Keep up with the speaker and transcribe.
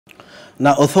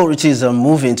Now, authorities are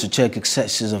moving to check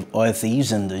excesses of oil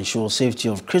thieves and ensure safety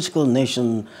of critical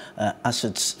nation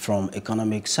assets from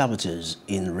economic saboteurs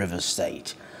in Rivers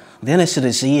State. The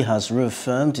N.S.C.D.C has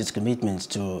reaffirmed its commitment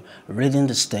to ridding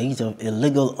the state of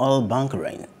illegal oil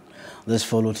bunkering. This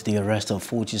followed the arrest of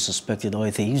 40 suspected oil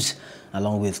thieves,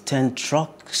 along with 10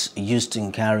 trucks used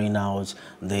in carrying out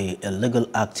the illegal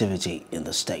activity in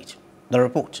the state. The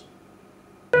report.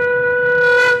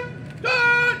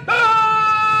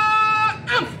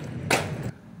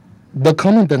 The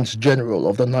Commandant General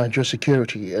of the Niger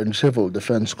Security and Civil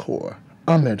Defense Corps,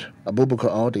 Ahmed Abubakar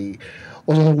Adi,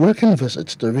 was on a working visit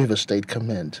to the Rivers State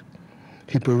Command.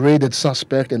 He paraded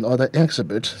suspects and other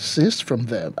exhibits seized from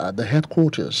them at the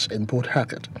headquarters in Port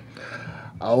Harcourt.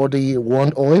 Adi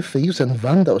warned oil thieves and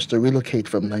vandals to relocate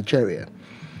from Nigeria.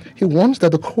 He warns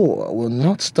that the Corps will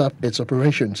not stop its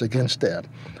operations against them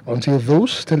until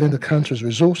those stealing the country's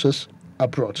resources are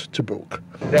brought to book.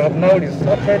 They have now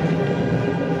resorted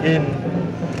in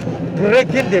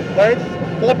breaking the pipes,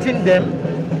 porting them,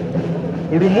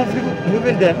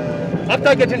 removing them.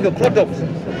 After getting the products,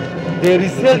 they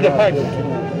resell the pipes.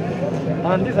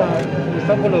 And these are a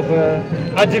sample of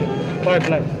Ajib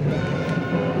pipelines.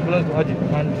 It belongs to Ajib.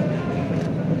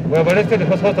 And we have arrested the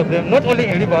first of them, not only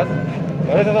in Rivers,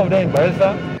 but arrested some of them in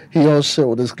Bayelsa. He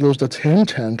also disclosed that 10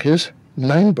 tankers,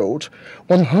 9 boats,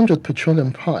 100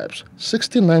 petroleum pipes,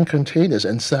 69 containers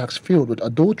and sacks filled with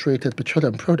adulterated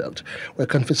petroleum product were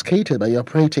confiscated by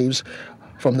operatives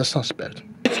from the suspect.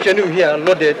 Each canoe here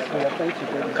loaded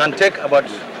can take about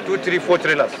 2, 3, 4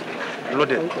 trailers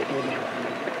loaded.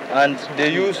 And they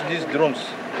use these drums.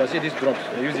 You can see these drums,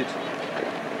 they use it.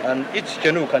 And each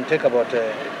canoe can take about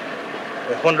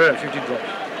 150 drums.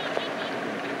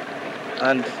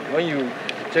 And when you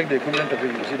check the equivalent of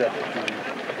it, you see that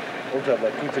also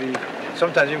about 2, 3,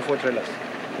 sometimes even 4 trailers.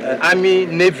 Army,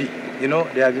 Navy, you know,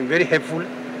 they have been very helpful,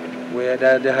 where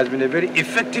there has been a very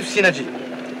effective synergy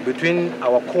between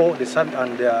our Corps, the SAB,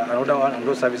 and another one, and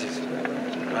those services.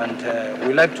 And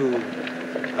we like to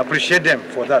appreciate them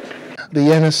for that.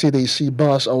 The N.S.C.D.C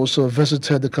boss also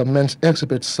visited the command's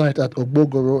exhibit site at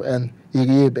Ogbogoro and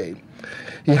Iriebe.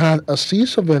 He had a sea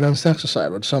surveillance exercise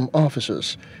with some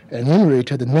officers and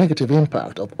enumerated the negative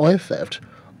impact of oil theft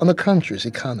on the country's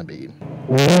economy.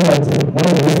 We know that one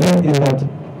of the reasons is that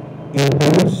it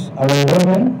pollutes our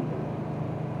environment,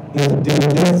 it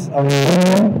degrades our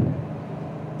environment,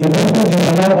 it also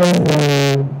disallows us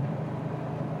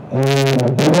from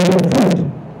providing food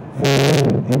for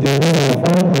individual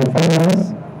farms and farmers,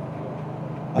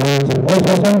 and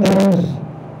also sometimes,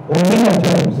 or many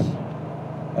times,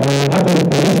 after the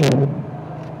pollution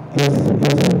is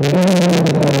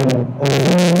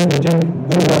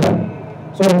good water.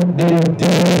 So the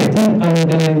deteriorating and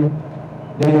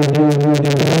the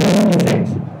effect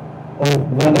of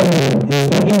vandalism is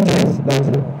so intense that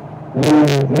we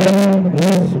really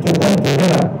need to come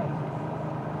together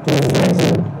to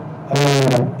strengthen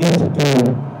it to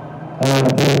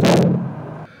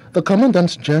The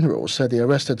Commandant General said the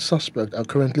arrested suspects are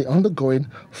currently undergoing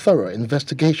thorough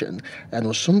investigation and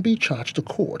will soon be charged to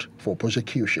court for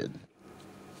prosecution.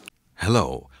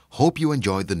 Hello, hope you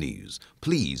enjoyed the news.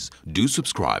 Please do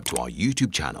subscribe to our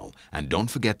YouTube channel and don't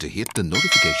forget to hit the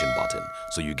notification button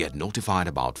so you get notified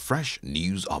about fresh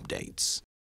news updates.